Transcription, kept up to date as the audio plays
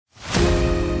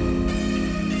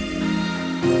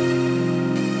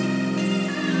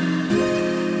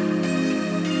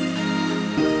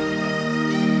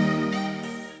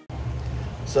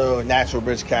So Natural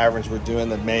Bridge Caverns, we're doing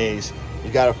the maze.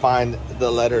 You got to find the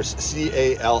letters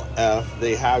C-A-L-F.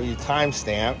 They have you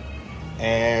timestamp,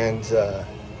 and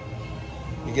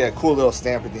you get a cool little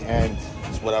stamp at the end,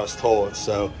 is what I was told.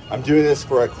 So I'm doing this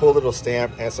for a cool little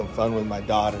stamp and some fun with my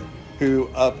daughter, who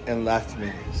up and left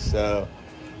me. So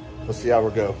we'll see how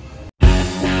we go.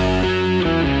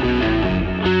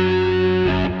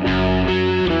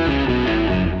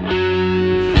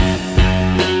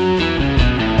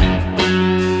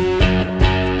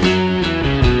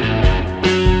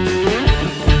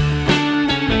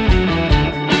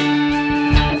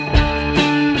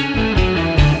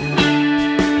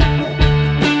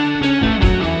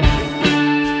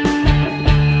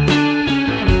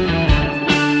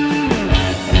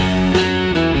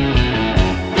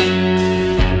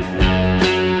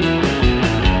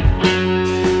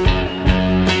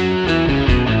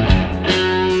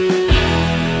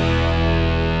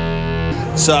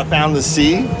 So I found the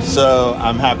C, so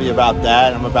I'm happy about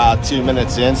that. I'm about 2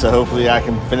 minutes in, so hopefully I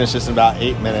can finish this in about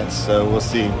 8 minutes. So we'll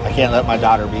see. I can't let my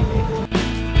daughter beat me.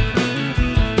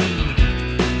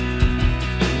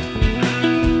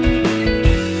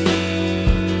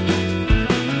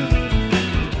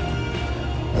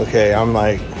 Okay, I'm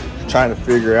like trying to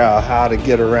figure out how to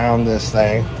get around this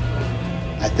thing.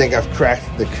 I think I've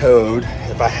cracked the code.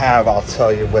 If I have, I'll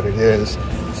tell you what it is,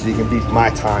 so you can beat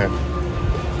my time.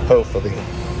 Hopefully.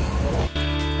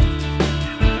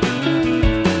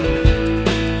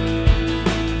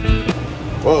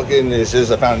 Well, good news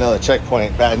is I found another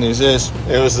checkpoint. Bad news is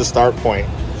it was the start point.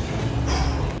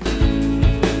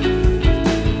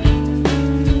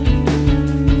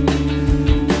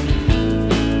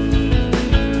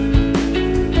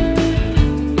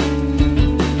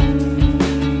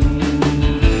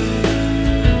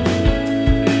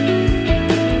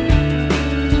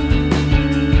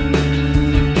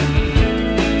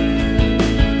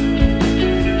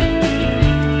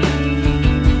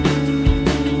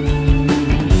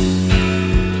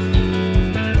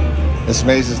 This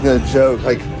maze is no joke.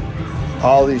 Like,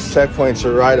 all these checkpoints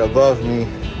are right above me,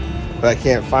 but I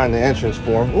can't find the entrance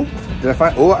for them. Ooh, did I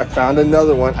find? Oh, I found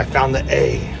another one. I found the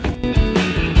A.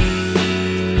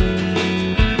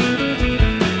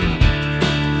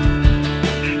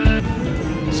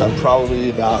 So I'm probably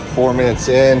about 4 minutes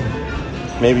in,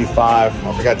 maybe 5.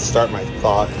 I forgot to start my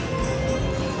thought.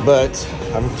 But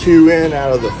I'm 2 in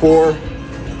out of the 4.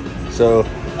 So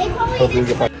hopefully we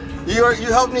can find. You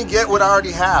helped me get what I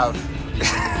already have.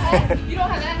 You don't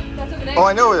have that? That's over there? Oh,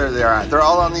 I know where they're at. They're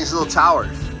all on these little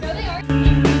towers. No, they are.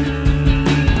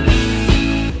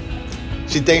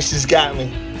 She thinks she's got me.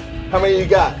 How many you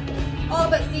got? All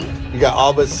but C. You got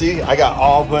all but C? I got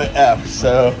all but F.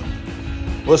 So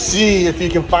we'll see if you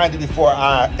can find it before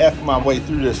I F my way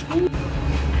through this.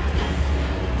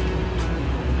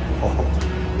 Oh,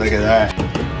 look at that.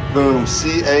 Boom,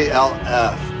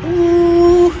 C-A-L-F.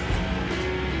 Ooh.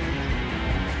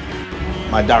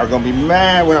 My daughter gonna be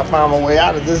mad when I find my way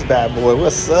out of this bad boy.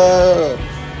 What's up?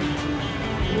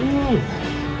 Ooh.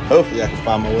 Hopefully I can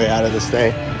find my way out of this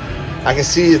thing. I can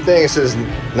see the thing, it says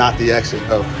not the exit.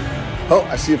 Oh,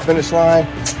 I see a finish line.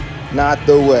 Not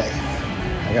the way.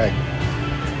 I gotta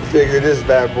figure this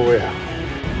bad boy out.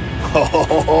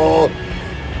 Oh,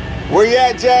 where you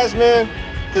at, Jasmine?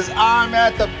 Cause I'm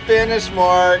at the finish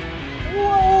mark.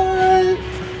 What?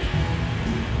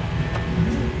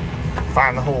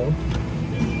 Find the hole.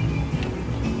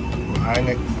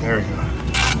 There we go.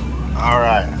 All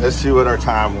right, let's see what our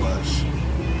time was.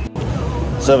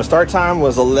 So the start time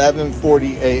was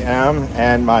 11:40 a.m.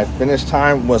 and my finish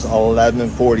time was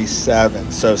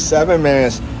 11:47. So 7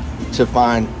 minutes to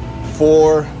find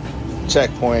 4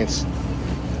 checkpoints.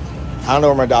 I don't know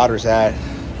where my daughter's at.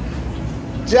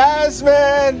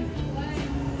 Jasmine!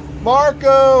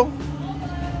 Marco!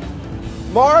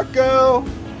 Marco!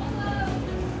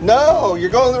 No, you're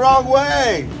going the wrong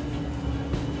way.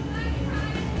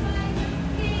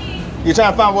 You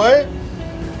trying to find what?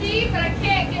 C, but I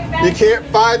can't get back. You can't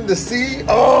find the C?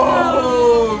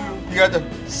 Oh! You got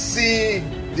to see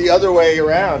the other way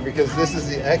around because this is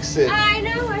the exit. I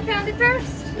know, I found it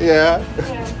first. Yeah.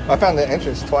 I found the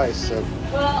entrance twice, so.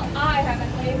 Well, I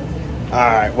haven't been able to.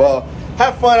 All right, well,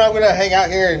 have fun. I'm gonna hang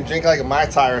out here and drink like a Mai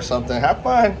Tai or something. Have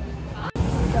fun.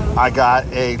 I got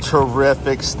a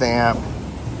terrific stamp.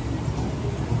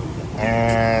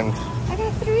 And I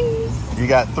got 3. you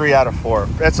got 3 out of 4.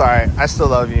 That's all right. I still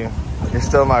love you. You're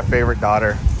still my favorite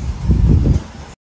daughter.